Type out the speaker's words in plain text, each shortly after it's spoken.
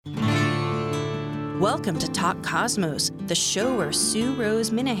Welcome to Talk Cosmos, the show where Sue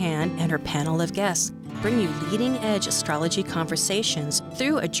Rose Minahan and her panel of guests bring you leading-edge astrology conversations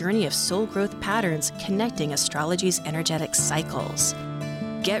through a journey of soul growth patterns connecting astrology's energetic cycles.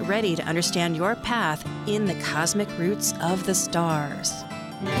 Get ready to understand your path in the cosmic roots of the stars.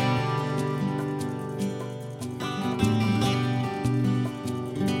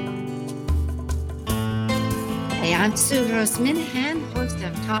 Hey, I'm Sue Rose Minahan, host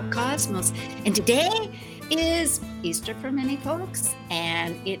of Talk Cosmos, and today is Easter for many folks,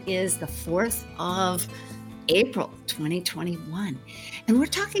 and it is the 4th of April, 2021. And we're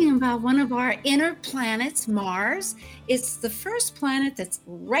talking about one of our inner planets, Mars. It's the first planet that's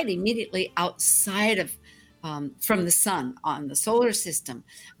right immediately outside of, from the sun on the solar system,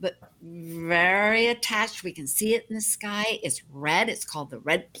 but very attached. We can see it in the sky. It's red. It's called the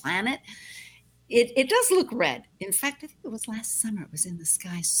red planet. It does look red. In fact, I think it was last summer. It was in the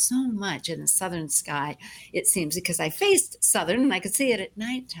sky so much, in the southern sky, it seems, because I faced southern and I could see it at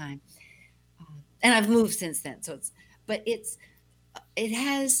nighttime. And I've moved since then. It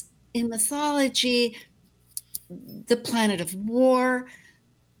has in mythology the planet of war.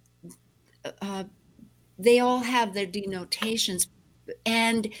 They all have their denotations,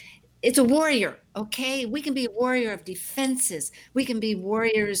 and it's a warrior, okay? We can be a warrior of defenses. We can be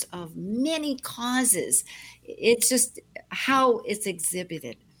warriors of many causes. It's just how it's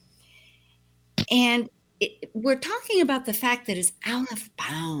exhibited. And we're talking about the fact that it's out of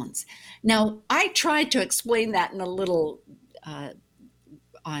bounds. Now, I tried to explain that in a little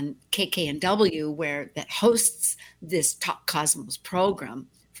on KKNW, where that hosts this Talk Cosmos program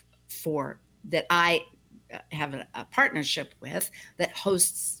that I have a partnership with, that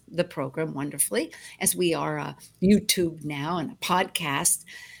hosts the program wonderfully, as we are a YouTube now and a podcast.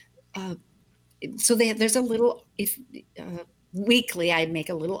 So there's a little, weekly I make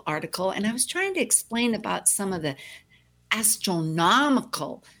a little article, and I was trying to explain about some of the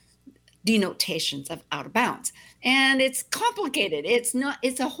astronomical denotations of out of bounds. And it's complicated. It's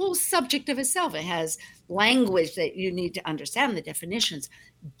a whole subject of itself. It has language that you need to understand the definitions.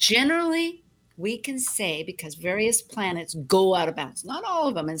 Generally, we can say, because various planets go out of bounds, not all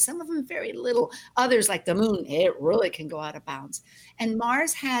of them, and some of them very little, others like the moon, it really can go out of bounds. And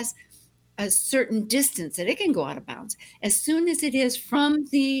Mars has a certain distance that it can go out of bounds. As soon as it is from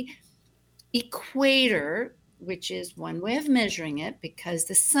the equator, which is one way of measuring it, because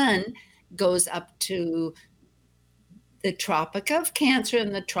the sun goes up to the Tropic of Cancer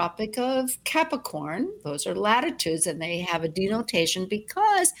and the Tropic of Capricorn. Those are latitudes, and they have a denotation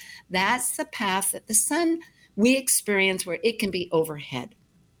because that's the path that the sun we experience where it can be overhead.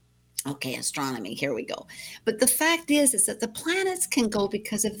 Okay, astronomy, here we go. But the fact is that the planets can go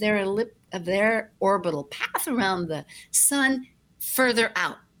because of their orbital path around the sun further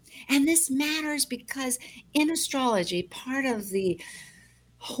out. And this matters because in astrology, part of the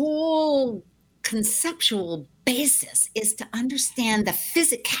whole conceptual basis is to understand the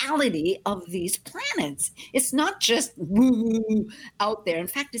physicality of these planets. It's not just woo out there. In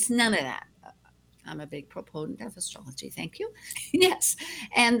fact, it's none of that. I'm a big proponent of astrology. Thank you. Yes.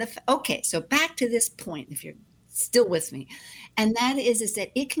 And so back to this point, if you're still with me, and that is that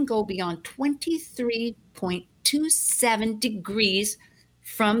it can go beyond 23.27 degrees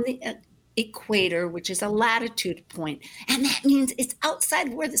from the equator, which is a latitude point. And that means it's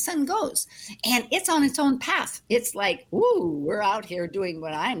outside where the sun goes, and it's on its own path. It's like, ooh, we're out here doing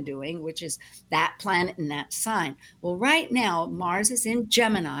what I'm doing, which is that planet and that sign. Well, right now, Mars is in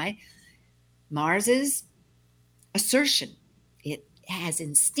Gemini. Mars's assertion, it has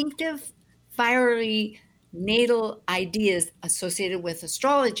instinctive, fiery, natal ideas associated with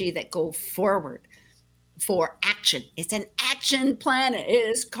astrology that go forward for action. It's an action planet. It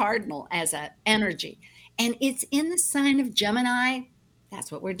is cardinal as an energy. And it's in the sign of Gemini.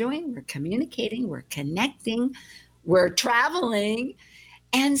 That's what we're doing. We're communicating, we're connecting, we're traveling.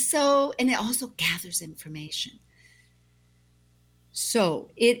 And it also gathers information. So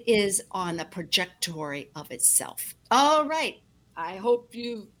it is on a trajectory of itself. All right. I hope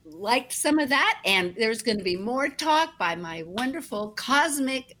you liked some of that. And there's going to be more talk by my wonderful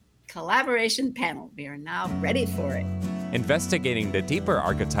cosmic collaboration panel. We are now ready for it. Investigating the deeper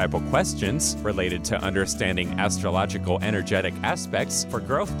archetypal questions related to understanding astrological energetic aspects for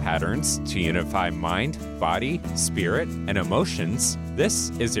growth patterns to unify mind, body, spirit, and emotions, this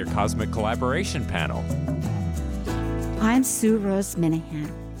is your Cosmic Collaboration Panel. I'm Sue Rose Minahan,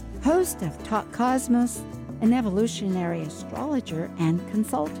 host of Talk Cosmos, an evolutionary astrologer and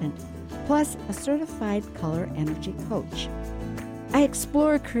consultant, plus a certified color energy coach. I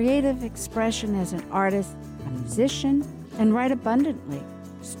explore creative expression as an artist, a musician, and write abundantly,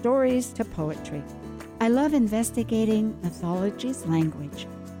 stories to poetry. I love investigating mythology's language,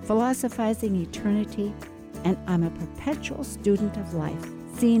 philosophizing eternity, and I'm a perpetual student of life,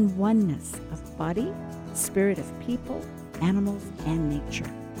 seeing oneness of body, spirit of people, animals, and nature.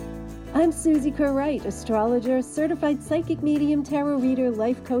 I'm Susie Kerr-Wright, astrologer, certified psychic medium, tarot reader,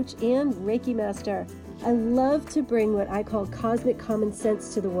 life coach, and Reiki master. I love to bring what I call cosmic common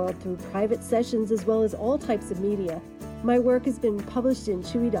sense to the world through private sessions as well as all types of media. My work has been published in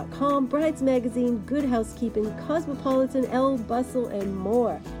Chewy.com, Brides Magazine, Good Housekeeping, Cosmopolitan, Elle, Bustle, and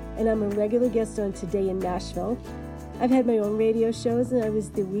more. And I'm a regular guest on Today in Nashville. I've had my own radio shows, and I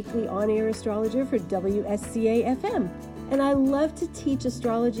was the weekly on-air astrologer for WSCA-FM. And I love to teach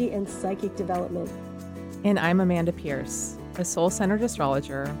astrology and psychic development. And I'm Amanda Pierce, a soul-centered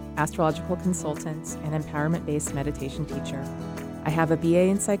astrologer, astrological consultant, and empowerment-based meditation teacher. I have a BA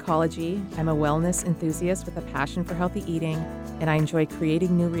in psychology, I'm a wellness enthusiast with a passion for healthy eating, and I enjoy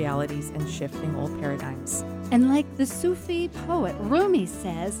creating new realities and shifting old paradigms. And like the Sufi poet Rumi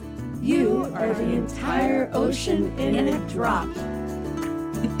says, you are the entire ocean in a drop.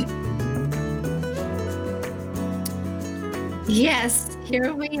 Yes,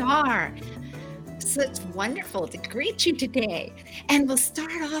 here we are. So it's wonderful to greet you today. And we'll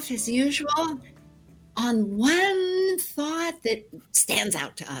start off as usual on one thought that stands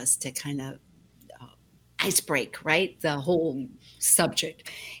out to us to kind of ice break, right? The whole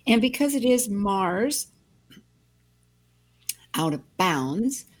subject. And because it is Mars out of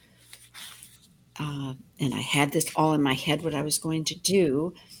bounds, and I had this all in my head what I was going to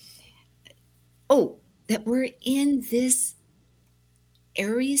do. Oh, that we're in this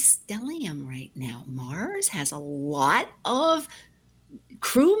Aries stellium right now. Mars has a lot of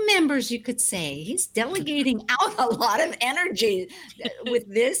crew members, you could say. He's delegating out a lot of energy with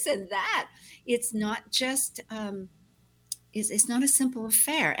this and that. It's not just, it's not a simple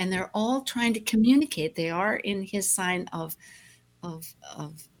affair. And they're all trying to communicate. They are in his sign of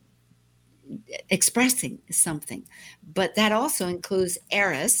expressing something. But that also includes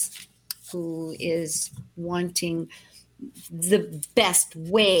Eris, who is wanting the best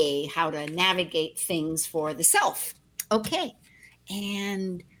way how to navigate things for the self. Okay.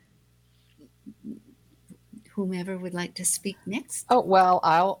 And whomever would like to speak next. Oh, well,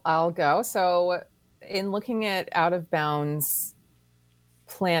 I'll go. So in looking at out of bounds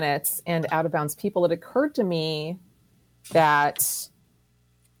planets and out of bounds people, it occurred to me that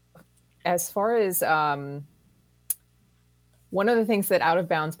as far as one of the things that out of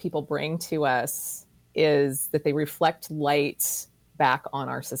bounds people bring to us is that they reflect light back on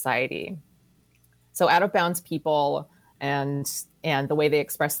our society. So out of bounds people and the way they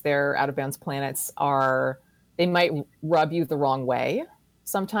express their out of bounds planets they might rub you the wrong way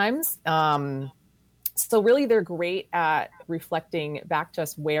sometimes. So really they're great at reflecting back to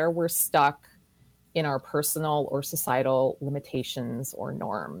us where we're stuck in our personal or societal limitations or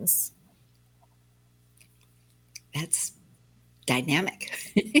norms. That's dynamic.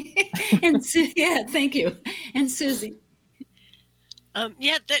 And yeah, thank you. And Susie.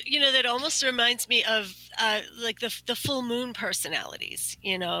 That almost reminds me of like the full moon personalities.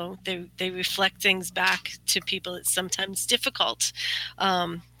 They reflect things back to people. It's sometimes difficult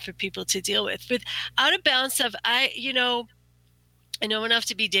for people to deal with. With out of bounds stuff, I know enough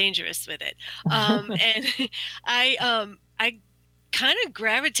to be dangerous with it, and I kind of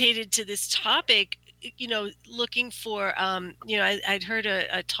gravitated to this topic. Looking for, I'd heard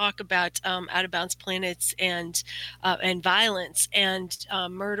a talk about out of bounds planets and violence and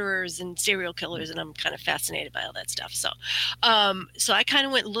murderers and serial killers, and I'm kind of fascinated by all that stuff. So I kind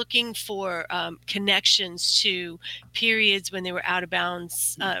of went looking for connections to periods when they were out of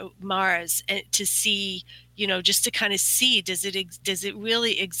bounds Mars, and to see, just to kind of see, does it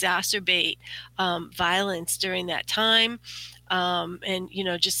really exacerbate violence during that time? And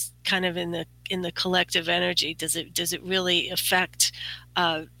just kind of in the collective energy, does it really affect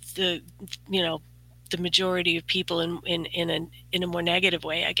the majority of people in a more negative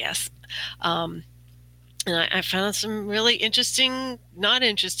way, I guess. And I found some really interesting, not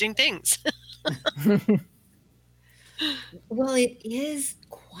interesting things. Well, it is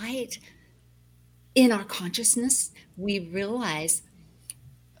quite in our consciousness. We realize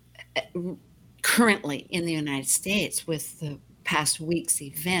currently in the United States with the past week's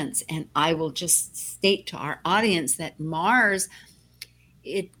events, and I will just state to our audience that Mars,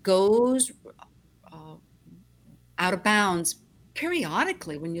 it goes out of bounds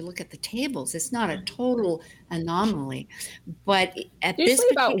periodically when you look at the tables. It's not a total anomaly, but at usually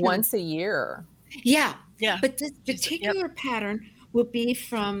this about once a year. Yeah. But this Yep. particular pattern will be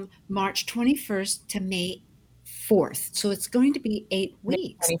from March 21st to May 4th. So it's going to be 8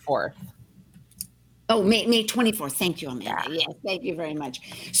 weeks. May 24th. Oh, May 24th. Thank you, Amanda. Yes, thank you very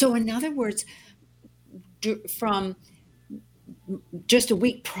much. So in other words, from just a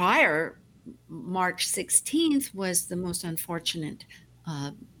week prior, March 16th was the most unfortunate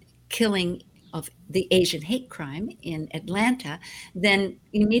killing of the Asian hate crime in Atlanta. Then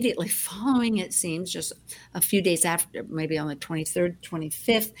immediately following, it seems, just a few days after, maybe on the 23rd,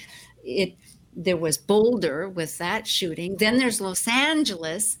 25th, there was Boulder with that shooting. Then there's Los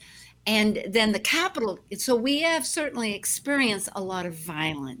Angeles, and then the Capitol. So we have certainly experienced a lot of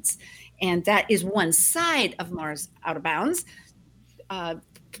violence, and that is one side of Mars Out of Bounds,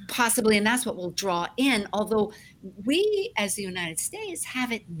 possibly, and that's what will draw in. Although we, as the United States,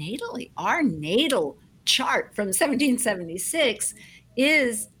 have it natally. Our natal chart from 1776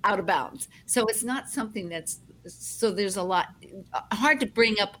 is out of bounds. So it's not something so there's a lot, hard to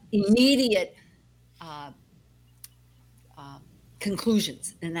bring up immediate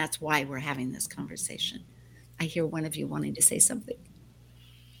conclusions. And that's why we're having this conversation. I hear one of you wanting to say something.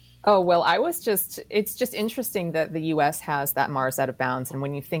 Oh, well, it's just interesting that the US has that Mars Out of Bounds. And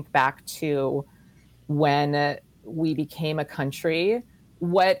when you think back to when we became a country,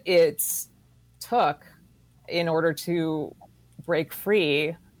 what it took in order to break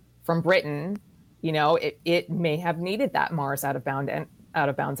free from Britain, it may have needed that Mars out of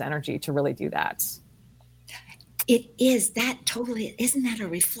bounds energy to really do that. It is that totally, isn't that a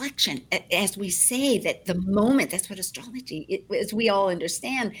reflection? As we say that the moment, that's what astrology, as we all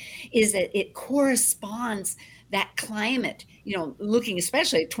understand, is that it corresponds that climate, looking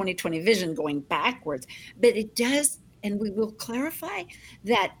especially at 2020 vision going backwards, but it does, and we will clarify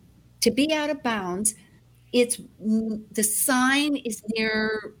that to be out of bounds, the sign is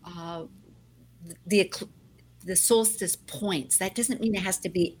near the solstice points. That doesn't mean it has to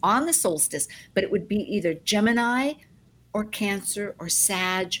be on the solstice, but it would be either Gemini or Cancer or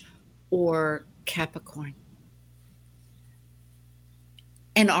Sag or Capricorn.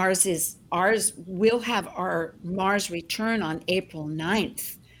 And ours will have our Mars return on April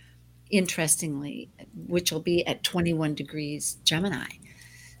 9th, interestingly, which will be at 21 degrees Gemini.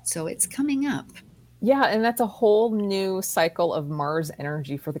 So it's coming up. Yeah, and that's a whole new cycle of Mars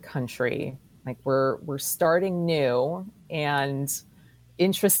energy for the country. Like we're starting new, and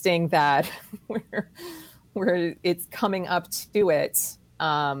interesting that we're it's coming up to it.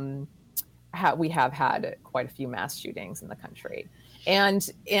 We have had quite a few mass shootings in the country, and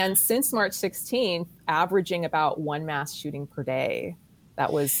since March 16th, averaging about one mass shooting per day.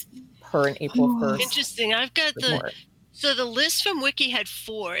 That was per an April 1st. Interesting. I've got So the list from Wiki had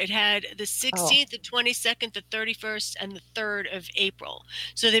 4. It had the 16th, the 22nd, the 31st, and the 3rd of April.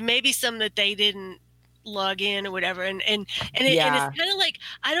 So there may be some that they didn't log in or whatever. And it's kind of like,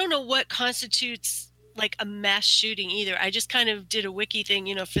 I don't know what constitutes like a mass shooting either. I just kind of did a Wiki thing,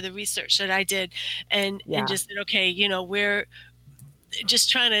 for the research that I did, and just said, okay, we're just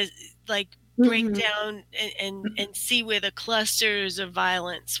trying to like break down and see where the clusters of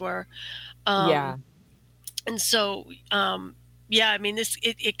violence were. And so, I mean,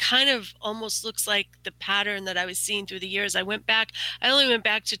 it kind of almost looks like the pattern that I was seeing through the years. I only went back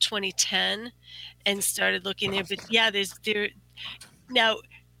to 2010 and started looking there. But now,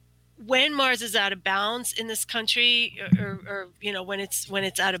 when Mars is out of bounds in this country, or when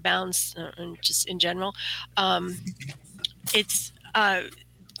it's out of bounds, just in general, it's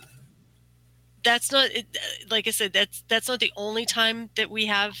that's not, like I said, that's not the only time that we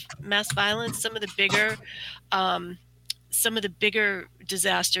have mass violence. Some of the bigger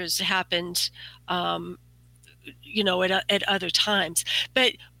disasters happened, at other times.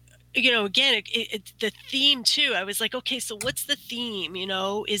 But again, the theme too. I was like, okay, so what's the theme?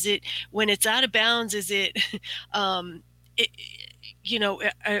 Is it when it's out of bounds? Is it,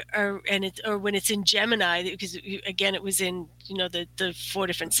 or when it's in Gemini, because again, it was in, the 4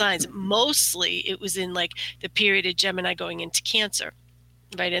 different signs. Mostly it was in like the period of Gemini going into Cancer,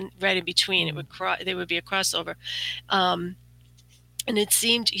 right in between. It would there would be a crossover. And it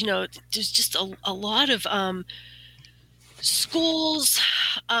seemed, there's just a lot of schools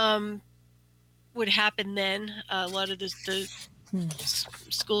would happen then. A lot of the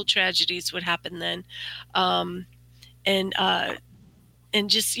school tragedies would happen then. And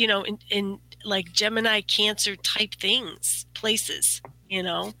just, in like Gemini, Cancer type things, places,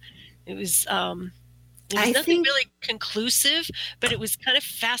 it was nothing really conclusive, but it was kind of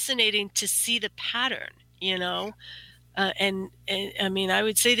fascinating to see the pattern, and I mean, I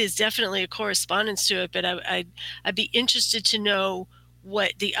would say there's definitely a correspondence to it, but I'd be interested to know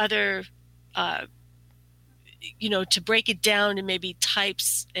what the other, to break it down to maybe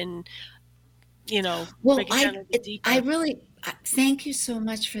types and, well, I Thank you so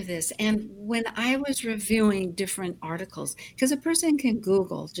much for this. And when I was reviewing different articles, because a person can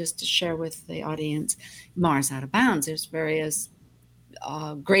Google, just to share with the audience, Mars Out of Bounds. There's various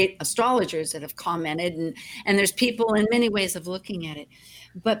great astrologers that have commented, and there's people in many ways of looking at it.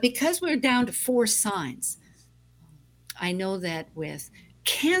 But because we're down to 4 signs, I know that with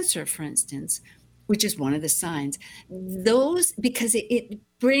Cancer, for instance, which is one of the signs, those, because it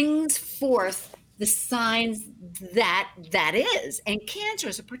brings forth the signs that is, and Cancer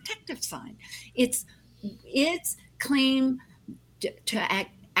is a protective sign. Its claim to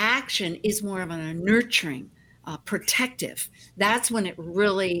action is more of a nurturing, protective. That's when it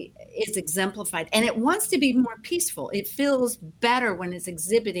really is exemplified, and it wants to be more peaceful. It feels better when it's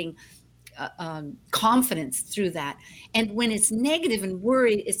exhibiting confidence through that. And when it's negative and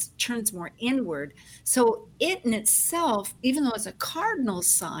worried, it turns more inward. So it in itself, even though it's a cardinal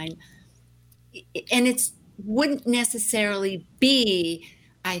sign, and it wouldn't necessarily be,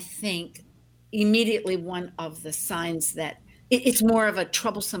 I think, immediately one of the signs that it's more of a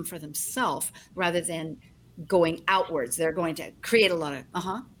troublesome for themselves rather than going outwards. They're going to create a lot of,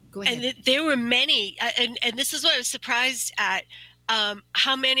 go ahead. And there were many, and this is what I was surprised at,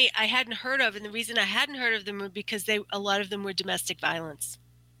 how many I hadn't heard of. And the reason I hadn't heard of them were because a lot of them were domestic violence.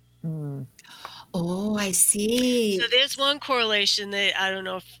 Mm. Oh, I see. So there's one correlation that I don't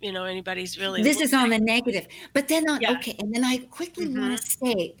know if, anybody's really. This is on the negative. But then okay. And then I quickly want to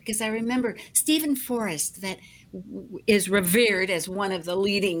say, because I remember Stephen Forrest, that is revered as one of the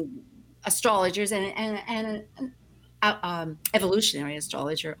leading astrologers and an evolutionary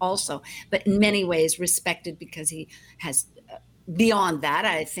astrologer also, but in many ways respected because he has beyond that,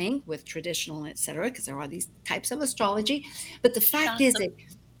 I think, with traditional, et cetera, because there are these types of astrology. But the fact is that,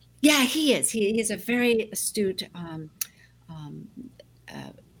 he is. He is a very astute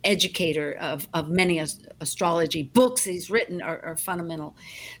educator of many astrology books he's written are fundamental.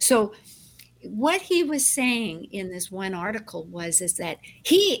 So what he was saying in this one article is that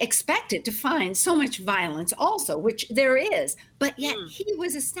he expected to find so much violence also, which there is, but yet he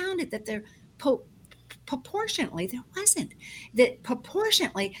was astounded that there proportionately there wasn't. That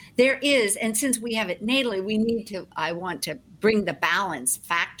proportionately there is, and since we have it natally, I want to bring the balance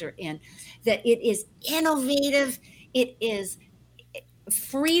factor in, that it is innovative, it is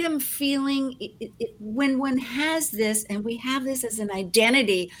freedom feeling. When one has this, and we have this as an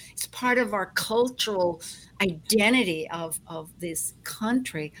identity, it's part of our cultural identity of this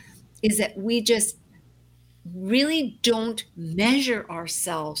country, is that we just really don't measure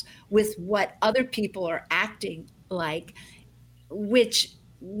ourselves with what other people are acting like, which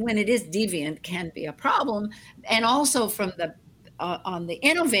when it is deviant can be a problem. And also from the on the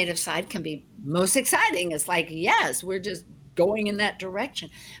innovative side can be most exciting. It's like, yes, we're just going in that direction.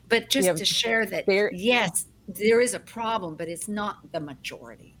 But just to share that, yes, there is a problem, but it's not the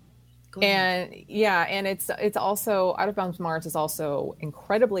majority. And it's also, Out of Bounds Mars is also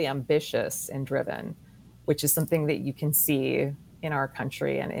incredibly ambitious and driven, which is something that you can see in our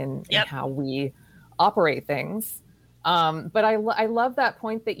country and in how we operate things. But I love that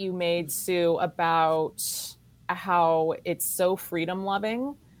point that you made, Sue, about how it's so freedom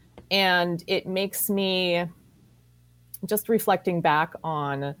loving. And it makes me, just reflecting back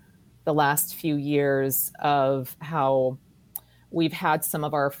on the last few years of how we've had some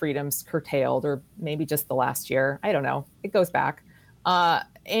of our freedoms curtailed, or maybe just the last year, I don't know, it goes back,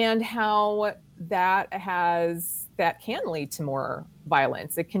 and how that can lead to more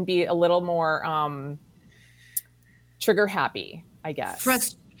violence. It can be a little more trigger happy, I guess.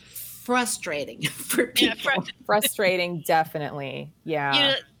 Frustrating for people. Frustrating, definitely.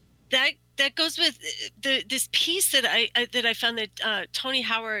 Yeah. That goes with this piece that I found that Tony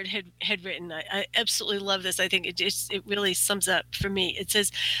Howard had written. I absolutely love this. I think it really sums up for me. It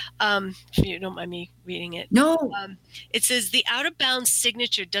says, if you don't mind me reading it. No. It says, the out of bounds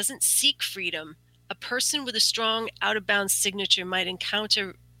signature doesn't seek freedom. A person with a strong out of bounds signature might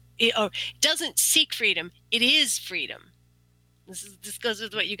encounter it, or doesn't seek freedom. It is freedom. This goes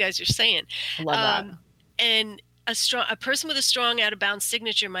with what you guys are saying. I love that. And a person with a strong out of bounds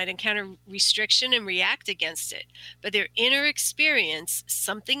signature might encounter restriction and react against it, but their inner experience,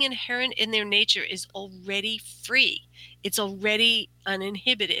 something inherent in their nature, is already free. It's already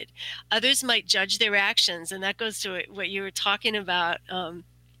uninhibited. Others might judge their actions, and that goes to what you were talking about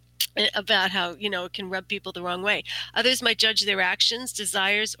how, it can rub people the wrong way. Others might judge their actions,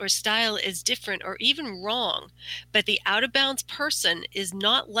 desires, or style as different or even wrong, but the out-of-bounds person is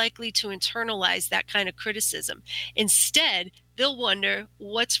not likely to internalize that kind of criticism. Instead, they'll wonder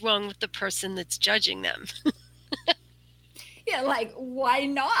what's wrong with the person that's judging them. Yeah, like, why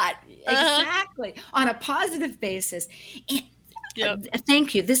not? Exactly. On a positive basis. Yep.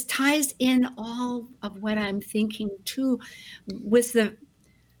 Thank you. This ties in all of what I'm thinking too, with the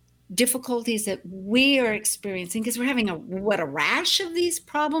difficulties that we are experiencing, because we're having a rash of these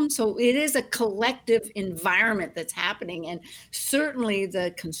problems. So it is a collective environment that's happening, and certainly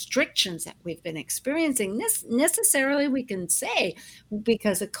the constrictions that we've been experiencing, this necessarily we can say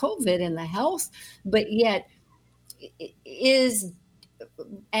because of COVID and the health, but yet is,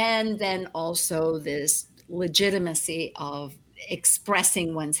 and then also this legitimacy of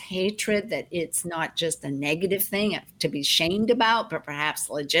expressing one's hatred, that it's not just a negative thing to be shamed about, but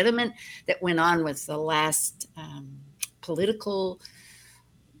perhaps legitimate, that went on with the last political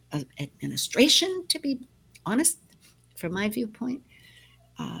administration, to be honest, from my viewpoint.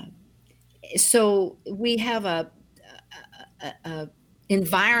 So we have a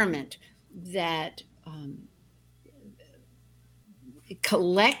environment that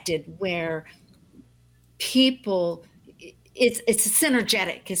collected where people, it's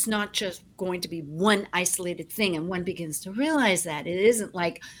synergetic. It's not just going to be one isolated thing, and one begins to realize that it isn't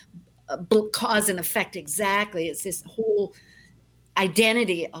like a cause and effect exactly. It's this whole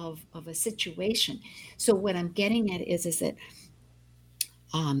identity of a situation. So what I'm getting at is that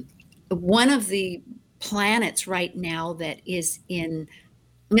one of the planets right now that is in,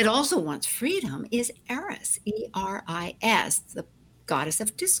 it also wants freedom, is Eris, Eris, the goddess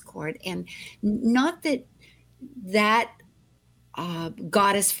of discord. And not that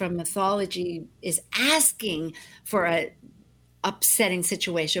goddess from mythology is asking for a upsetting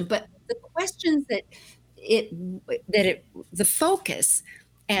situation, but the questions that the focus,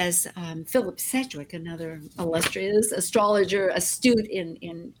 as Philip Sedgwick, another illustrious astrologer, astute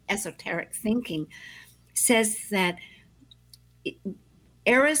in esoteric thinking, says that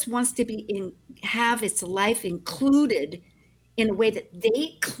Eris wants to have its life included in a way that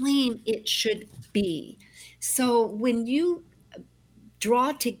they claim it should be. So when you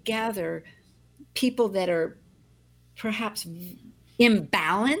draw together people that are perhaps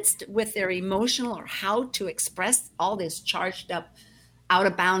imbalanced with their emotional or how to express all this charged up, out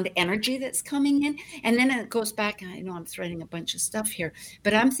of bound energy that's coming in, and then it goes back, and I know I'm threading a bunch of stuff here,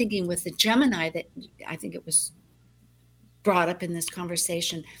 but I'm thinking with the Gemini, that I think it was brought up in this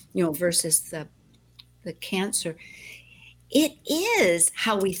conversation, versus the Cancer. It is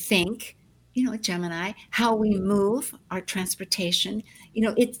how we think, Gemini, how we move, our transportation,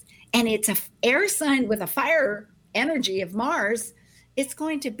 it's a air sign with a fire energy of Mars. It's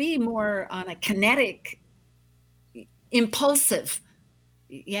going to be more on a kinetic, impulsive,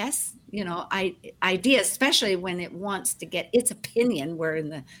 yes, idea, especially when it wants to get its opinion. We're in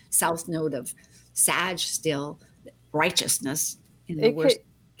the south node of Sag still, righteousness in the worst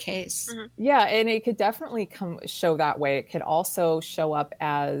case. Mm-hmm. Yeah, and it could definitely show that way. It could also show up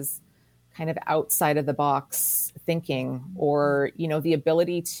as kind of outside of the box thinking, or the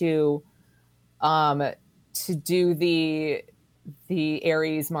ability to do the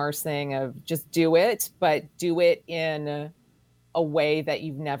Aries Mars thing of just do it, but do it in a way that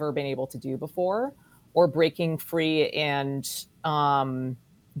you've never been able to do before, or breaking free and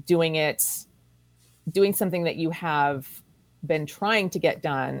doing something that you have been trying to get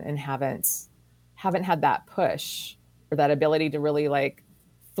done and haven't had that push or that ability to really like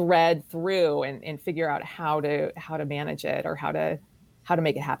thread through and figure out how to manage it, or how to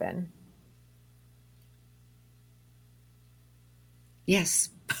make it happen. Yes.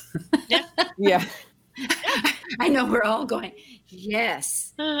 Yeah. Yeah. I know we're all going,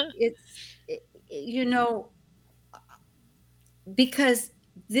 yes. Because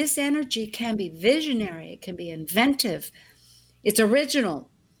this energy can be visionary, it can be inventive, it's original.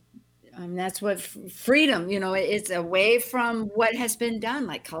 That's what freedom, it's away from what has been done,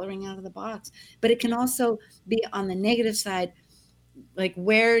 like coloring out of the box. But it can also be on the negative side, like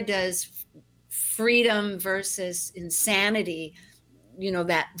where does freedom versus insanity,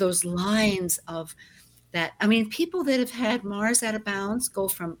 those lines of that. I mean, people that have had Mars out of bounds go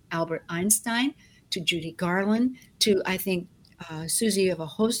from Albert Einstein to Judy Garland to, I think, Susie, you have a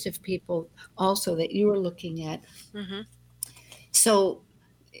host of people also that you were looking at. Mm-hmm. So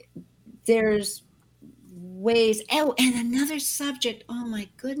there's ways. Oh, and another subject, oh my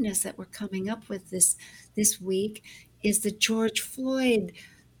goodness, that we're coming up with this week is the George Floyd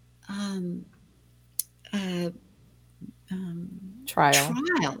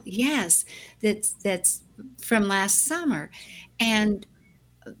trial. Yes, that's from last summer. And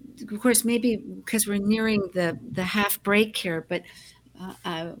of course, maybe because we're nearing the half break here, but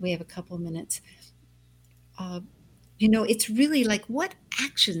we have a couple of minutes. It's really like, what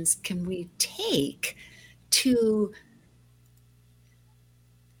actions can we take to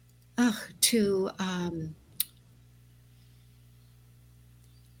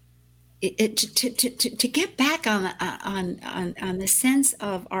to get back on the sense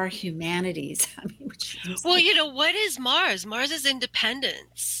of our humanities. I mean, well, what is Mars? Mars is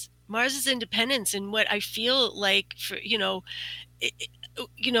independence. Mars is independence, and what I feel like for in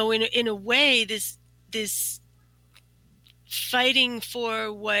a way, this fighting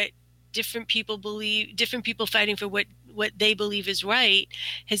for what different people believe, different people fighting for what they believe is right,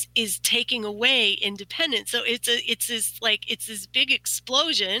 is taking away independence. So it's this big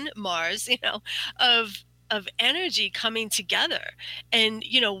explosion, Mars, of energy coming together. And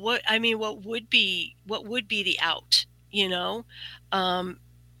what would be the out,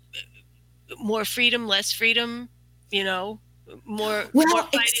 more freedom, less freedom, more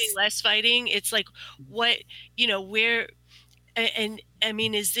fighting, less fighting. It's like, what, where, and I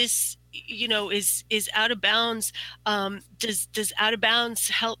mean, is this, is Out of Bounds, does Out of Bounds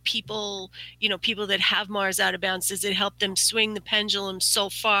help people, people that have Mars out of bounds? Does it help them swing the pendulum so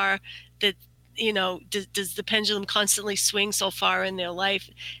far that, does the pendulum constantly swing so far in their life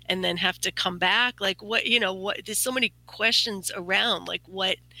and then have to come back? Like, what, there's so many questions around, like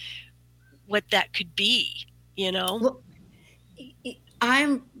what that could be, Well,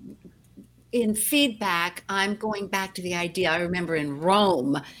 I'm in feedback. I'm going back to the idea I remember in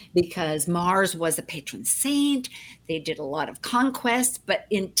Rome, because Mars was a patron saint. They did a lot of conquests, but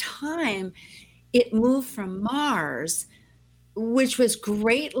in time it moved from Mars, which was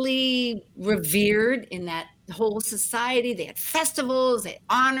greatly revered in that whole society. They had festivals, they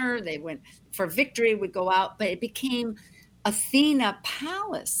honor, they went for victory, would go out, but it became Athena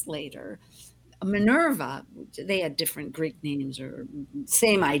Palace later. Minerva, they had different Greek names, or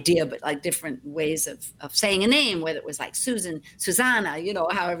same idea, but like different ways of saying a name, whether it was like Susan, Susanna,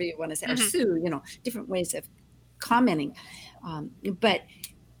 however you want to say, or Sue, different ways of commenting. But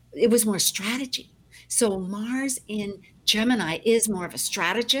it was more strategy. So Mars in Gemini is more of a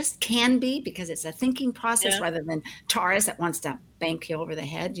strategist, can be, because it's a thinking process rather than Taurus that wants to bank you over the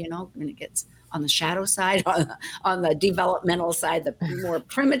head, when it gets on the shadow side, on the developmental side, the more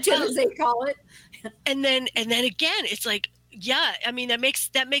primitive, as they call it. And then again, it's like, yeah, I mean, that makes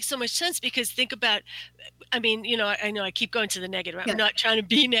so much sense, because think about, I mean, I know I keep going to the negative. I'm not trying to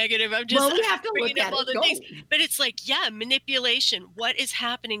be negative. I'm just we have to bringing look up at all it. the things. But it's like, yeah, manipulation. What is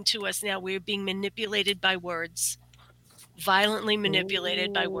happening to us now? We're being manipulated by words, violently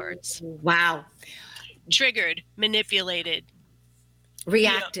manipulated by words. Wow. Triggered, manipulated.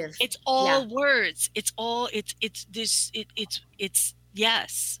 Reactive. It's all words. It's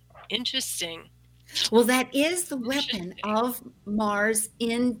yes. Interesting. Well, that is the weapon of Mars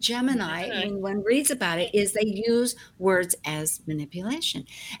in Gemini. Yeah. When one reads about it, is they use words as manipulation.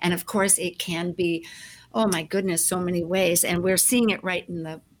 And of course, it can be, oh my goodness, so many ways. And we're seeing it right in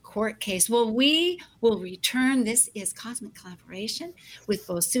the court case. Well, we will return. This is Cosmic Collaboration with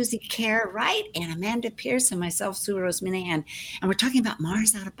both Susie Kerr-Wright and Amanda Pierce and myself, Sue Rose Minahan. And we're talking about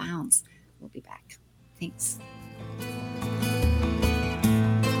Mars Out of Bounds. We'll be back. Thanks.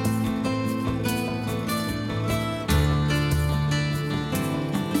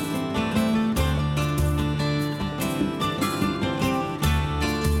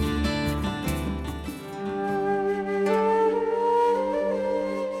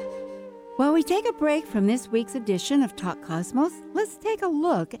 While we take a break from this week's edition of Talk Cosmos, let's take a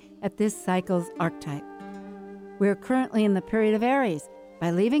look at this cycle's archetype. We're currently in the period of Aries. By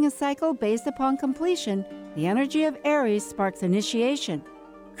leaving a cycle based upon completion, the energy of Aries sparks initiation,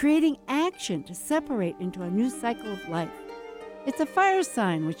 creating action to separate into a new cycle of life. It's a fire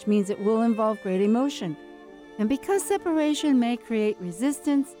sign, which means it will involve great emotion. And because separation may create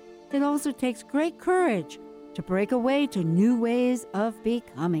resistance, it also takes great courage to break away to new ways of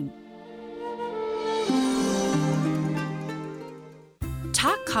becoming.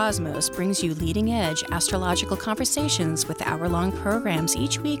 Talk Cosmos brings you leading-edge astrological conversations with hour-long programs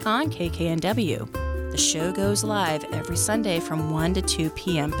each week on KKNW. The show goes live every Sunday from 1 to 2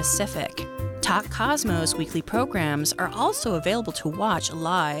 p.m. Pacific. Talk Cosmos weekly programs are also available to watch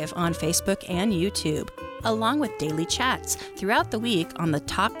live on Facebook and YouTube, along with daily chats throughout the week on the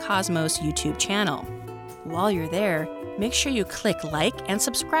Talk Cosmos YouTube channel. While you're there, make sure you click like and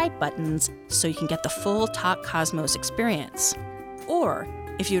subscribe buttons so you can get the full Talk Cosmos experience. Or,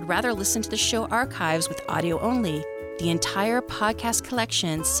 if you'd rather listen to the show archives with audio only, the entire podcast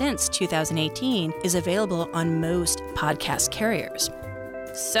collection since 2018 is available on most podcast carriers.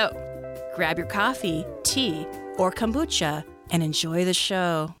 So, grab your coffee, tea, or kombucha and enjoy the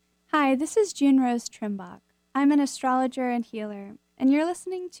show. Hi, this is June Rose Trimbach. I'm an astrologer and healer, and you're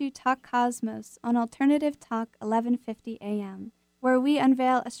listening to Talk Cosmos on Alternative Talk 1150 AM. where we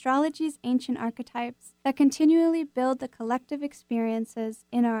unveil astrology's ancient archetypes that continually build the collective experiences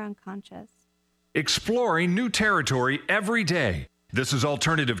in our unconscious. Exploring new territory every day. This is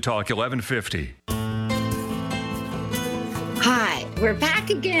Alternative Talk 1150. Hi, we're back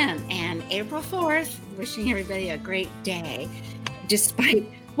again, and April 4th, wishing everybody a great day,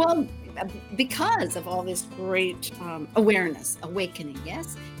 because of all this great awareness, awakening,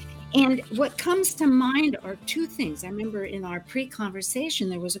 yes? And what comes to mind are two things. I remember in our pre-conversation,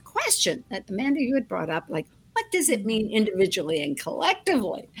 there was a question that Amanda, you had brought up, like, what does it mean individually and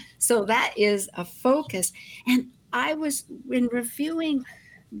collectively? So that is a focus. And I was, in reviewing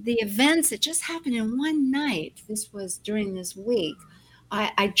the events that just happened in one night, this was during this week,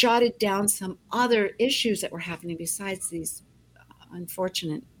 I jotted down some other issues that were happening besides these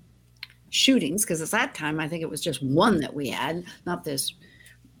unfortunate shootings, because at that time, I think it was just one that we had, not this.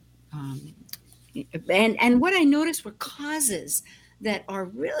 And what I noticed were causes that are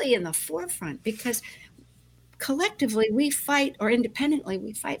really in the forefront, because collectively we fight, or independently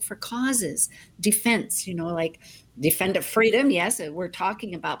we fight for causes, defense, like defend of freedom, yes, we're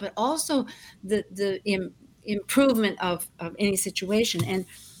talking about, but also the improvement of any situation, and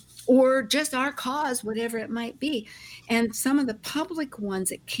or just our cause, whatever it might be. And some of the public ones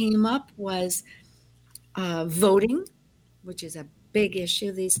that came up was voting, which is a big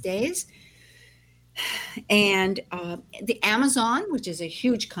issue these days, and the Amazon, which is a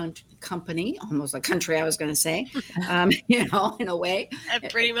huge company, almost a country, I was going to say, in a way.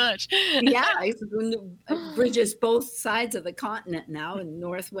 Pretty much. Yeah, it bridges both sides of the continent now, in the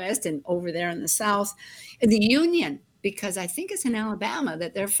Northwest and over there in the South. And the union, because I think it's in Alabama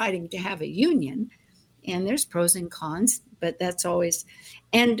that they're fighting to have a union, and there's pros and cons, but that's always,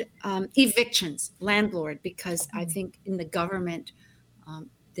 and evictions, landlord, because I think in the government,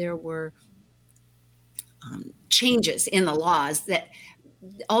 there were changes in the laws that,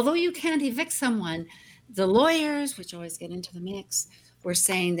 although you can't evict someone, the lawyers, which always get into the mix, were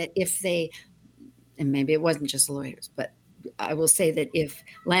saying that if they, and maybe it wasn't just lawyers, but I will say that if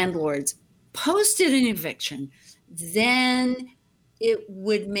landlords posted an eviction, then it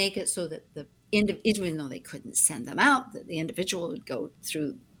would make it so that even though they couldn't send them out, that the individual would go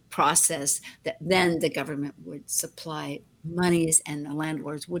through process that then the government would supply monies and the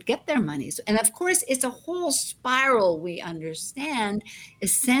landlords would get their monies. And of course, it's a whole spiral, we understand,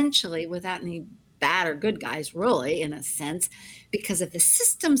 essentially without any bad or good guys, really, in a sense, because of the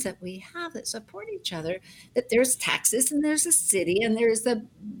systems that we have that support each other, that there's taxes and there's a city and there's the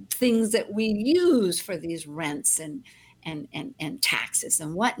things that we use for these rents and taxes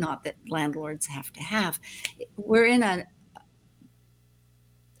and whatnot that landlords have to have. We're in a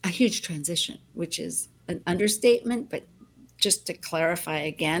huge transition, which is an understatement, but just to clarify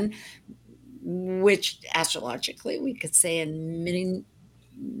again, which astrologically we could say in many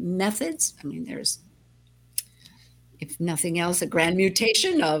methods. I mean, there's, if nothing else, a grand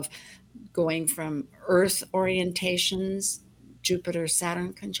mutation of going from Earth orientations, Jupiter,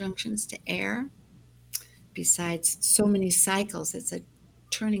 Saturn conjunctions to air. Besides so many cycles, it's a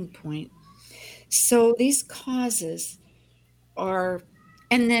turning point. So these causes are,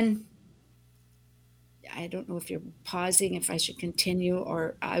 and then I don't know if you're pausing, if I should continue,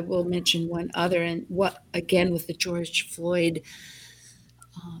 or I will mention one other, and what, again, with the George Floyd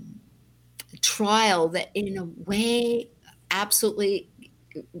trial, that in a way, absolutely,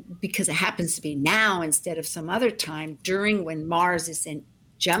 because it happens to be now instead of some other time, during when Mars is in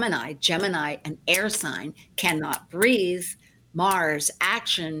Gemini, an air sign, cannot breathe. Mars,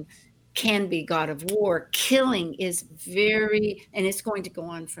 action, can be god of war. Killing is very, and it's going to go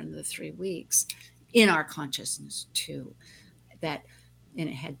on for another 3 weeks in our consciousness too. That, and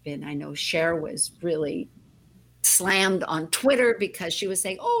it had been, I know Cher was really slammed on Twitter because she was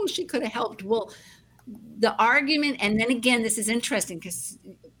saying, oh, she could have helped. Well, the argument, and then again, this is interesting because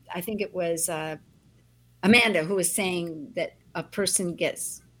I think it was Amanda who was saying that a person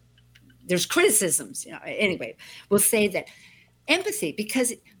gets, there's criticisms, anyway, we'll say that empathy,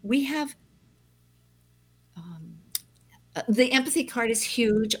 because we have, the empathy card is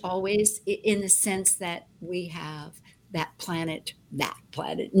huge always, in the sense that we have that planet,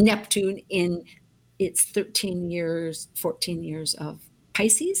 Neptune, in its 14 years of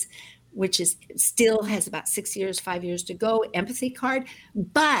Pisces, which is still has about 5 years to go, empathy card,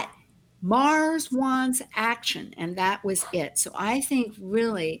 but Mars wants action, and that was it. So I think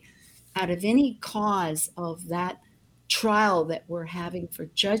really, out of any cause of that trial that we're having for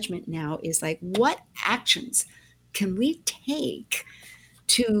judgment now, is like, what actions can we take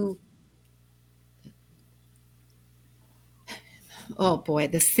to Oh boy,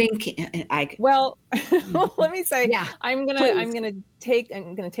 the thinking. Well, let me say, Yeah, I'm gonna take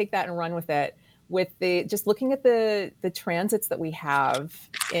that and run with it. With just looking at the transits that we have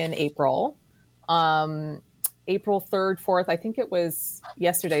in April, April 3rd, 4th, I think it was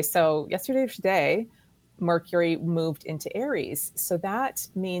yesterday. So yesterday or today, Mercury moved into Aries. So that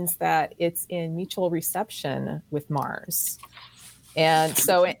means that it's in mutual reception with Mars. And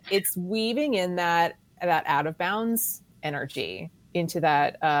so it's weaving in that out of bounds energy into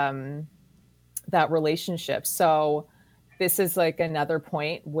that relationship. So this is like another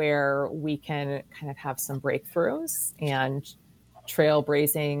point where we can kind of have some breakthroughs and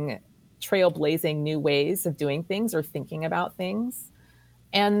trailblazing new ways of doing things or thinking about things.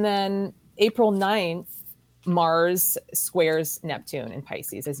 And then April 9th, Mars squares Neptune in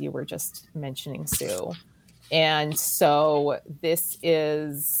Pisces, as you were just mentioning, Sue. And so this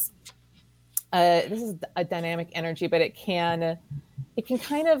is a dynamic energy, but it can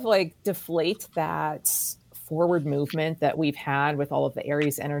kind of like deflate that forward movement that we've had with all of the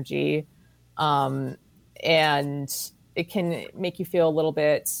Aries energy. And it can make you feel a little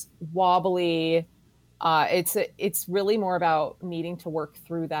bit wobbly. It's really more about needing to work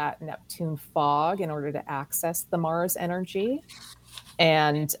through that Neptune fog in order to access the Mars energy.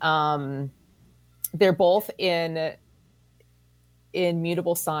 And they're both in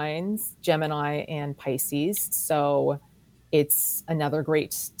mutable signs, Gemini and Pisces. So it's another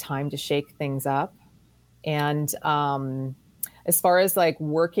great time to shake things up. And as far as like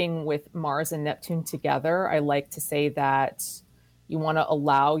working with Mars and Neptune together, I like to say that you want to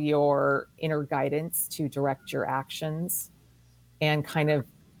allow your inner guidance to direct your actions and kind of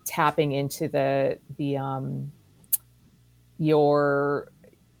tapping into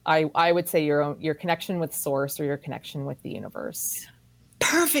I would say your connection with source or your connection with the universe.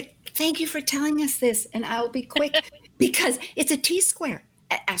 Perfect. Thank you for telling us this. And I'll be quick because it's a T-square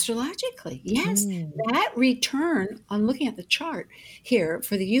astrologically. Yes, that return, I'm looking at the chart here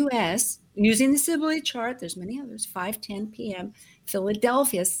for the U.S. using the Sibley chart. There's many others. 5:10 p.m.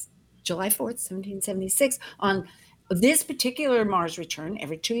 Philadelphia, July 4th, 1776. On this particular Mars return,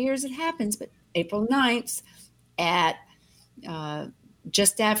 every 2 years it happens, but April 9th at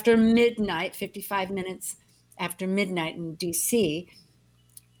just after midnight, 55 minutes after midnight in DC,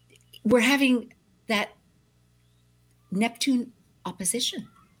 we're having that Neptune opposition.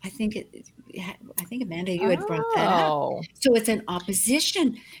 I think Amanda, you had brought that up. So it's an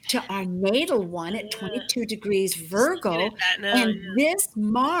opposition to our natal one at 22 degrees Virgo. This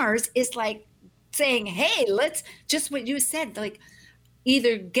Mars is like saying, hey, let's just what you said, like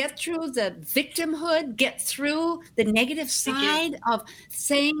either get through the victimhood, get through the negative side of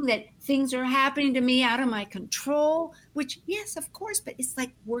saying that things are happening to me out of my control, which, yes, of course, but it's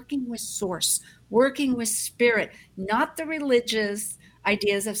like working with source, working with spirit, not the religious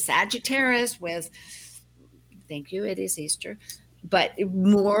ideas of Sagittarius with, thank you, it is Easter, but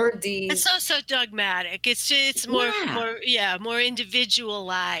more the... It's also dogmatic. It's more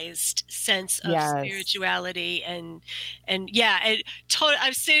individualized sense of spirituality and I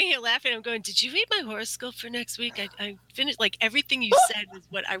was sitting here laughing. I'm going, did you read my horoscope for next week? I finished, like everything you said was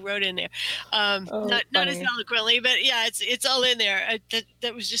what I wrote in there. Not as eloquently, but yeah, it's all in there.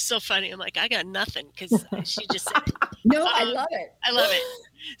 That was just so funny. I'm like, I got nothing because she just said it. No, I love it. I love it.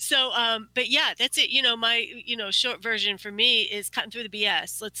 So, but yeah, that's it. My, short version for me is cutting through the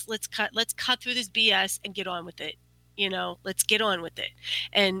BS. Let's cut through this BS and get on with it. Let's get on with it.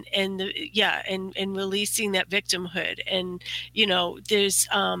 And releasing that victimhood. And, there's,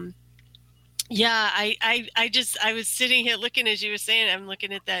 I was sitting here looking, as you were saying, I'm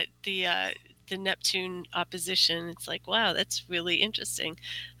looking at the Neptune opposition. It's like, wow, that's really interesting.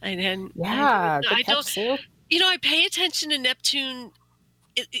 I pay attention to Neptune.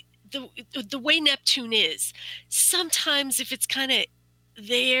 The way Neptune is, sometimes if it's kind of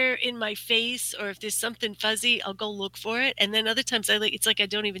there in my face or if there's something fuzzy, I'll go look for it. And then other times it's like I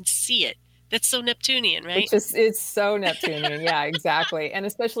don't even see it. That's so Neptunian, right? It's so Neptunian. Yeah, exactly. And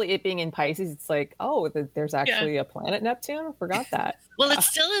especially it being in Pisces, it's like, there's actually a planet Neptune. I forgot that. Well, it's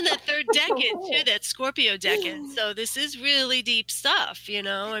still in that third decade too, that Scorpio decade. So this is really deep stuff,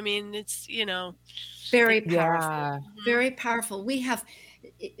 I mean, it's, very powerful, very powerful. We have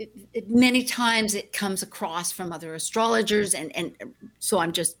many times it comes across from other astrologers. And so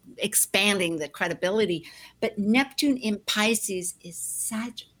I'm just expanding the credibility, but Neptune in Pisces is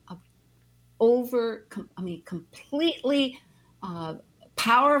such completely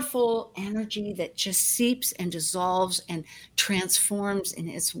powerful energy that just seeps and dissolves and transforms in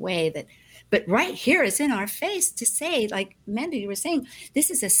its way that But right here is in our face to say, like Mandy was saying, this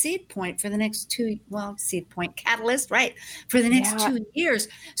is a seed point for the next seed point catalyst, right? For the next 2 years.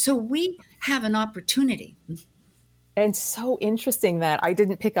 So we have an opportunity. And so interesting that I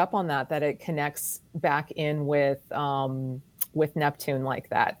didn't pick up on that it connects back in with Neptune like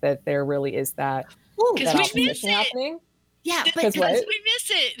that there really is that opposition happening. Yeah, because we miss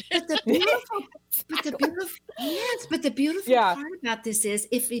it. But the beautiful part about this is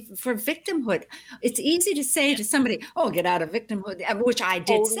if for victimhood, it's easy to say to somebody, "Oh, get out of victimhood," which I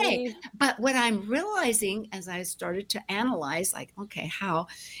did say. But what I'm realizing as I started to analyze, like, okay, how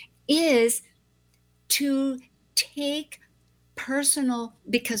is to take personal,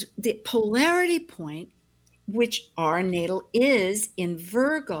 because the polarity point, which our natal is in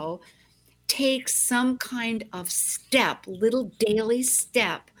Virgo, takes some kind of step, little daily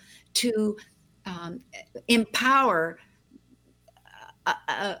step to empower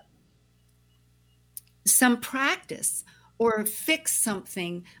some practice or fix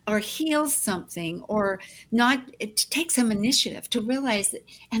something or heal something or not, to take some initiative to realize that,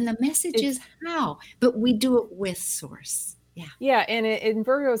 and the message is how, but we do it with source. Yeah. And in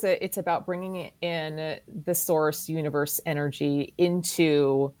Virgos, it's about bringing in the source universe energy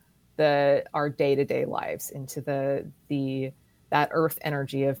into our day-to-day lives, into that earth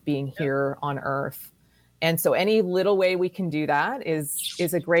energy of being here on earth. And so any little way we can do that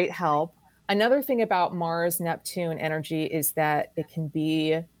is a great help. Another thing about Mars Neptune energy is that it can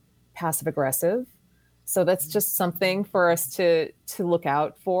be passive aggressive. So that's just something for us to look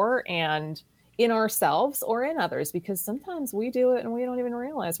out for, and in ourselves or in others, because sometimes we do it and we don't even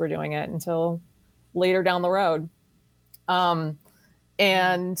realize we're doing it until later down the road. And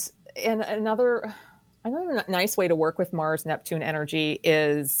another nice way to work with Mars Neptune energy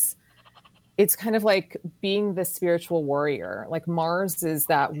is it's kind of like being the spiritual warrior. Like Mars is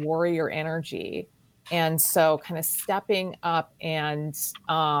that warrior energy. And so kind of stepping up and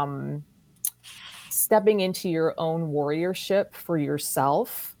stepping into your own warriorship for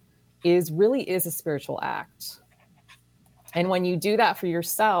yourself is a spiritual act. And when you do that for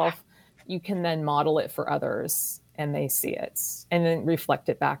yourself, you can then model it for others, and they see it and then reflect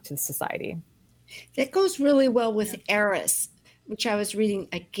it back to society. That goes really well with Eris, which I was reading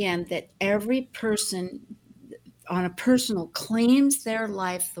again, that every person on a personal claims their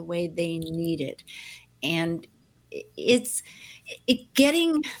life the way they need it. And it's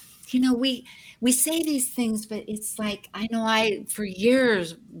getting, we say these things, but it's like, I know I, for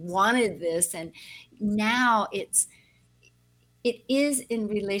years, wanted this. And now it is in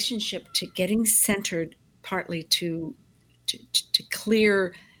relationship to getting centered, partly to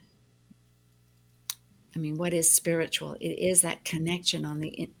clear. I mean, what is spiritual? It is that connection on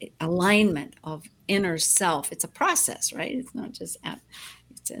the alignment of inner self. It's a process, right? It's not just,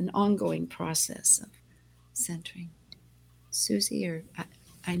 it's an ongoing process of centering. Susie, or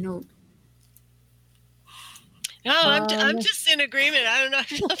I know. No, I'm just in agreement. I don't know.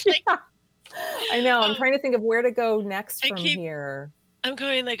 I know. I'm trying to think of where to go next from here. I'm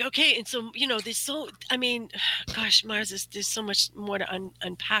going like, okay. And so, Mars, there's so much more to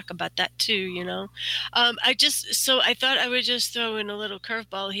unpack about that too, I thought I would just throw in a little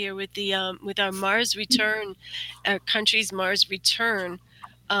curveball here with with our Mars return, our country's Mars return,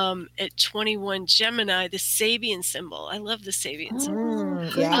 at 21 Gemini, the Sabian symbol. I love the Sabian symbol.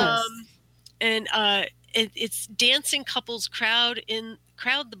 Yes. It's dancing couples crowd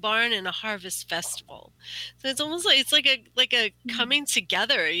the barn in a harvest festival. So it's almost like it's like a coming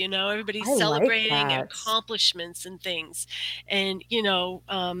together, everybody's celebrating accomplishments and things. And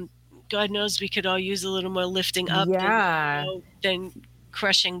God knows we could all use a little more lifting up than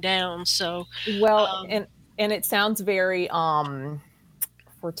crushing down. So and it sounds very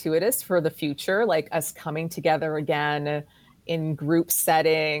fortuitous for the future, like us coming together again in group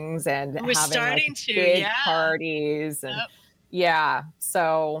settings and we're having big parties and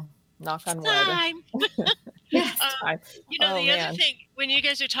so knock on wood. The other thing, when you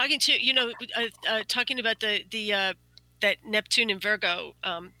guys are talking talking about the that Neptune and Virgo,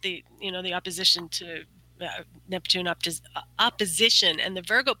 the opposition to Neptune opposition and the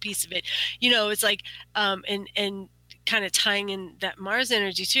Virgo piece of it, it's like and kind of tying in that Mars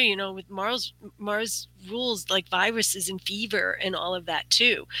energy too, with Mars rules like viruses and fever and all of that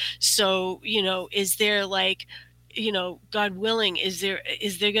too. So, is there God willing, is there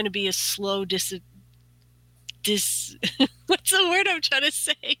going to be a slow what's the word I'm trying to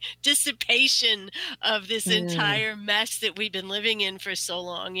say? Dissipation of this entire mess that we've been living in for so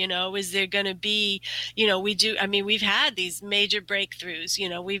long. Is there going to be, we've had these major breakthroughs,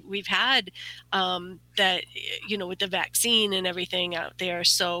 we've had that, with the vaccine and everything out there.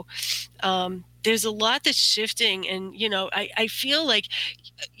 So there's a lot that's shifting. And, I feel like,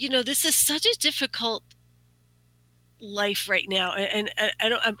 this is such a difficult life right now, and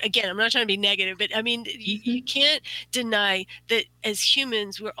I'm not trying to be negative, but I mean, you can't deny that as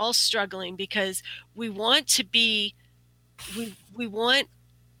humans we're all struggling because we want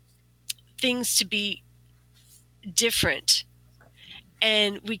things to be different,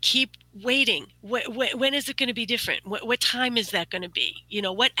 and we keep waiting. When is it going to be different? What time is that going to be?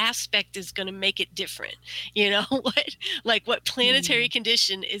 What aspect is going to make it different? What planetary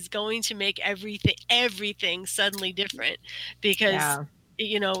condition is going to make everything suddenly different? Because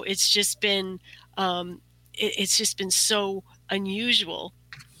it's just been so unusual.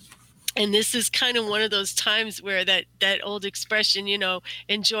 And this is kind of one of those times where that old expression,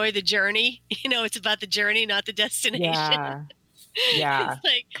 enjoy the journey. It's about the journey, not the destination. Yeah. It's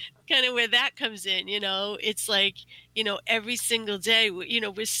like kind of where that comes in, it's like, every single day,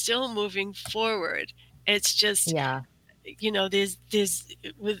 we're still moving forward. It's just, there's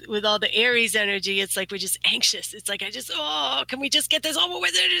with all the Aries energy, it's like, we're just anxious. It's like, can we just get this over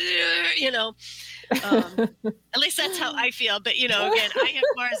with it? At least that's how I feel. But, again, I have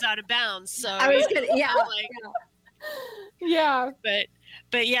Mars out of bounds. So I was gonna,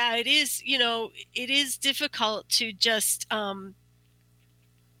 but yeah, it is, it is difficult to just,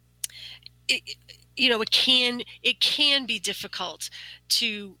 it can be difficult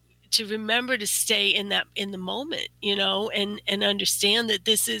to remember to stay in the moment, and understand that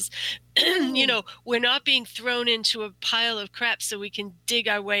this is, we're not being thrown into a pile of crap so we can dig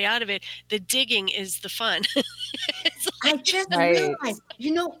our way out of it. The digging is the fun. I just realized,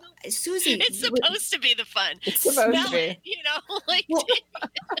 Susie, it's supposed to be the fun. It's supposed to be.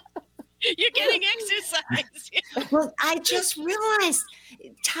 You're getting exercise. Well, I just realized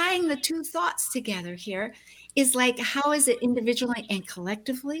tying the two thoughts together here is like, how is it individually and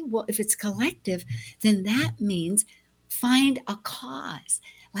collectively? Well, if it's collective, then that means find a cause.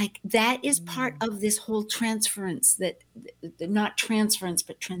 Like that is part of this whole transference, not transference,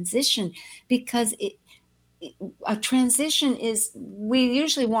 but transition, because a transition is, we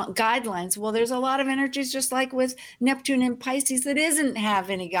usually want guidelines. Well, there's a lot of energies, just like with Neptune and Pisces, that isn't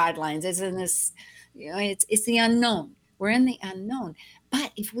have any guidelines. It's in this, it's the unknown. We're in the unknown.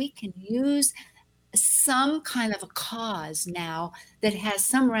 But if we can use some kind of a cause now that has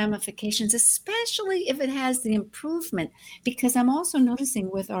some ramifications, especially if it has the improvement, because I'm also noticing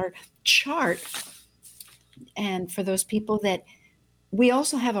with our chart, and for those people that we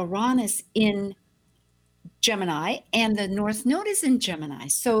also have Uranus in Gemini, and the North Node is in Gemini.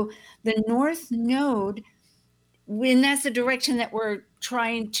 So the North Node, and that's the direction that we're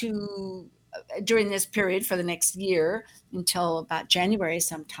trying to, during this period for the next year until about January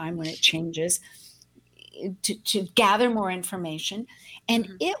sometime when it changes, to gather more information. And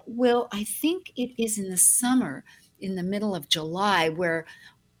it will, I think it is in the summer, in the middle of July, where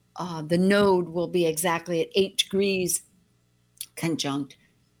the node will be exactly at 8 degrees conjunct.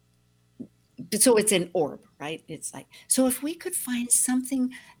 So it's an orb, right? It's like, so if we could find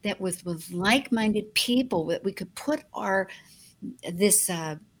something that with like-minded people, that we could put this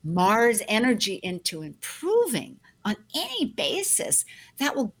Mars energy into improving on any basis,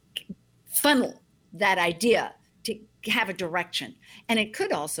 that will funnel that idea to have a direction. And it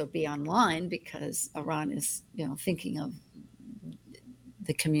could also be online, because Iran is, thinking of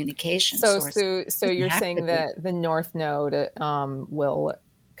the communication source. So you're saying that the North Node will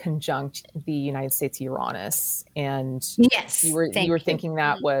conjunct the United States Uranus, and yes, you were thinking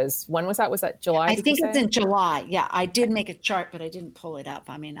that was, when was that? Was that July? I think it's in July. Yeah, I did make a chart, but I didn't pull it up.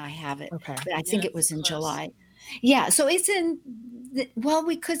 I mean, I have it, okay, but I think it was in July. Yeah, so it's in.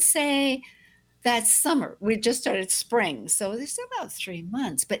 We could say that's summer. We just started spring, so there's about 3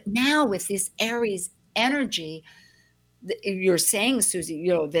 months. But now with this Aries energy, you're saying, Susie,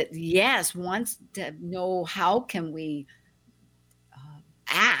 that yes, wants to know how can we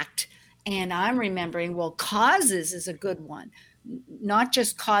act. And I'm remembering, well, causes is a good one. Not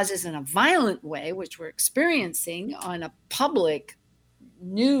just causes in a violent way, which we're experiencing on a public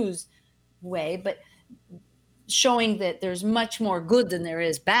news way, but showing that there's much more good than there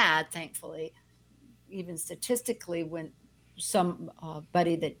is bad, thankfully. Even statistically, when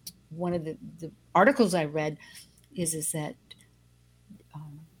somebody that one of the articles I read is that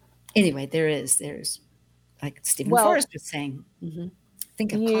anyway, there's like Stephen Forrest was saying,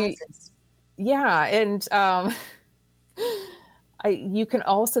 think of causes. Yeah. And you can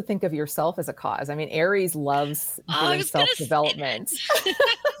also think of yourself as a cause. I mean, Aries loves doing self-development.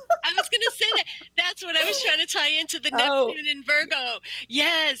 I was going to say that. That's what I was trying to tie into the Neptune and Virgo.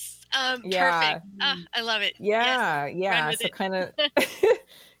 Yes. Perfect. I love it. Yeah. Yes. Yeah. So kind of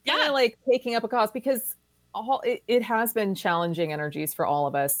like taking up a cause, because it has been challenging energies for all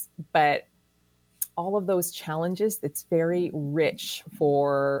of us, but all of those challenges, it's very rich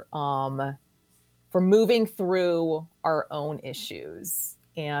for moving through our own issues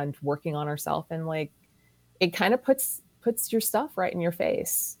and working on ourselves. And like, it kind of puts your stuff right in your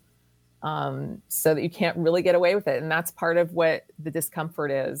face, so that you can't really get away with it. And that's part of what the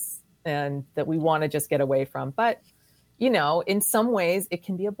discomfort is, and that we want to just get away from. But, you know, in some ways it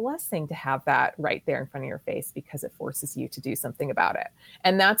can be a blessing to have that right there in front of your face, because it forces you to do something about it.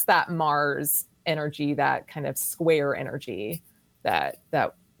 And that's that Mars energy, that kind of square energy that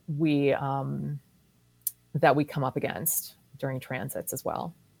we come up against during transits as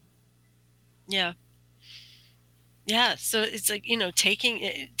well. Yeah. Yeah. So it's like, you know,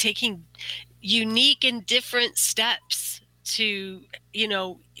 taking unique and different steps to, you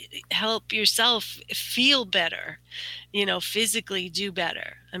know, help yourself feel better, you know, physically do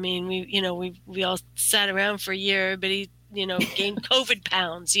better. I mean, we all sat around for a year, everybody, you know, gained COVID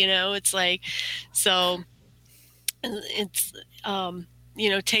pounds, you know, it's like, so it's, you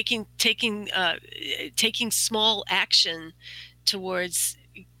know, taking small action towards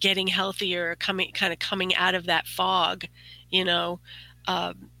getting healthier, coming out of that fog, you know,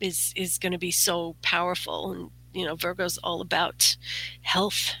 is going to be so powerful. And, you know, Virgo's all about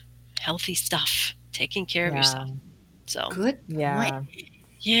healthy stuff, taking care of yourself. So good. Yeah.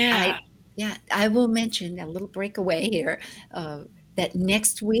 Yeah. I will mention a little breakaway here, that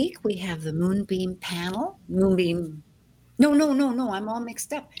next week we have the Moonbeam panel. No, I'm all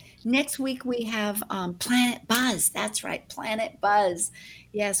mixed up. Next week we have Planet Buzz. That's right, Planet Buzz.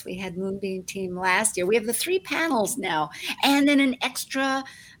 Yes, we had Moonbeam team last year. We have the 3 panels now, and then an extra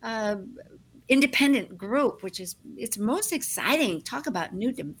independent group, which is, it's most exciting. Talk about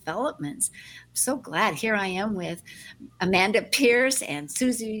new developments. I'm so glad. Here I am with Amanda Pierce and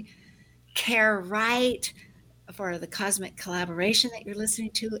Susie Kerr-Wright for the Cosmic Collaboration that you're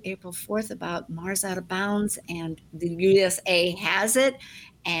listening to April 4th about Mars Out of Bounds and the USA Has It.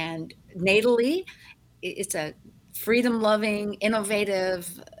 And natally, it's a freedom-loving,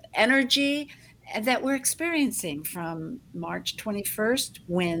 innovative energy that we're experiencing from March 21st,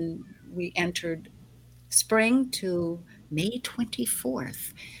 when we entered spring, to May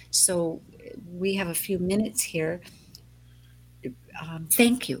 24th. So we have a few minutes here.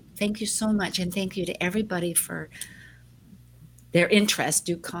 Thank you so much, and thank you to everybody for their interest.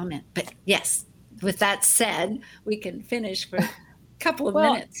 Do comment. But yes, with that said, we can finish for a couple of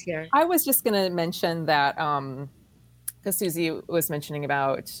minutes here. I was just going to mention that because Susie was mentioning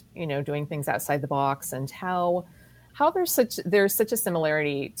about, you know, doing things outside the box, and how there's such a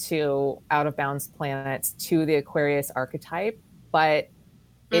similarity to out of bounds planets to the Aquarius archetype, but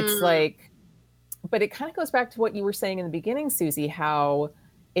it's like. But it kind of goes back to what you were saying in the beginning, Susie, how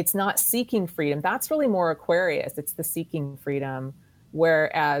it's not seeking freedom. That's really more Aquarius. It's the seeking freedom,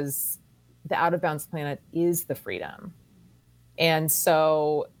 whereas the out of bounds planet is the freedom. And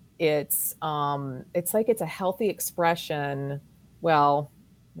so it's like it's a healthy expression. Well,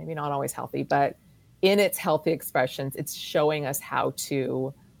 maybe not always healthy, but in its healthy expressions, it's showing us how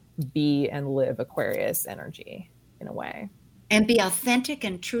to be and live Aquarius energy in a way. And be authentic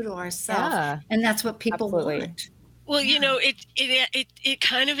and true to ourselves. Yeah, and that's what people want. Well, you know, it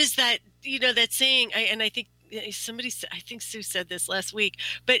kind of is that, you know, that saying, and I think I think Sue said this last week,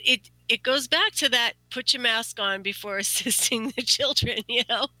 but it goes back to that, put your mask on before assisting the children, you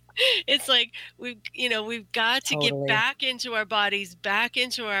know? It's like we've got to get back into our bodies, back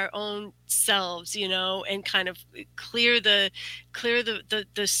into our own selves, you know, and kind of clear the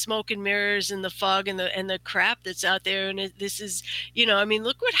smoke and mirrors and the fog and the crap that's out there. And this is, you know, I mean,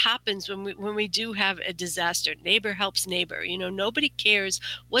 look what happens when we do have a disaster. Neighbor helps neighbor. You know, nobody cares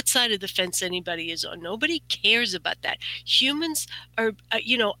what side of the fence anybody is on. Nobody cares about that. Humans are,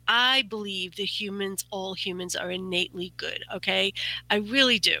 you know, I believe that all humans are innately good. Okay, I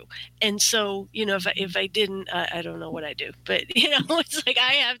really do. And so, you know, if I didn't, I don't know what I do, but you know, it's like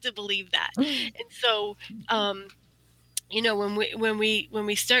I have to believe that. And so, you know, when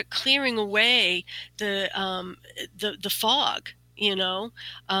we start clearing away the fog, you know,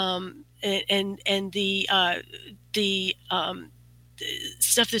 and the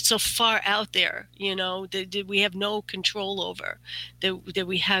stuff that's so far out there, you know, that we have no control over, that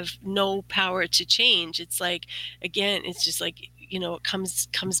we have no power to change. It's like, again, it's just like, it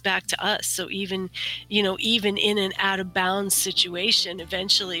comes back to us. So even in an out of bounds situation,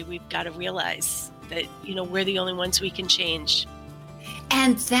 eventually we've got to realize that, we're the only ones we can change.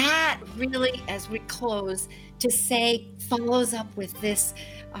 And that really, as we close, to say, follows up with this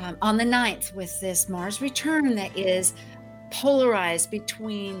on the 9th with this Mars return that is polarized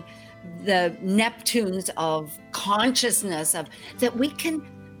between the Neptunes of consciousness, of that we can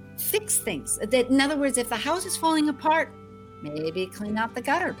fix things. That, in other words, if the house is falling apart, maybe clean out the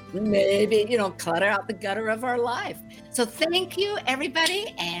gutter, maybe, clutter out the gutter of our life. So thank you,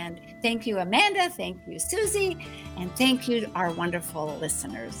 everybody. And thank you, Amanda. Thank you, Susie. And thank you, our wonderful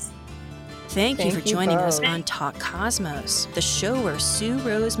listeners. Thank you for joining us on Talk Cosmos, the show where Sue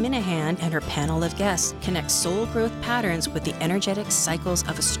Rose Minahan and her panel of guests connect soul growth patterns with the energetic cycles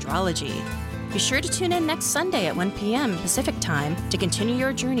of astrology. Be sure to tune in next Sunday at 1 p.m. Pacific Time to continue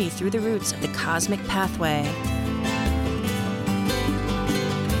your journey through the roots of the cosmic pathway.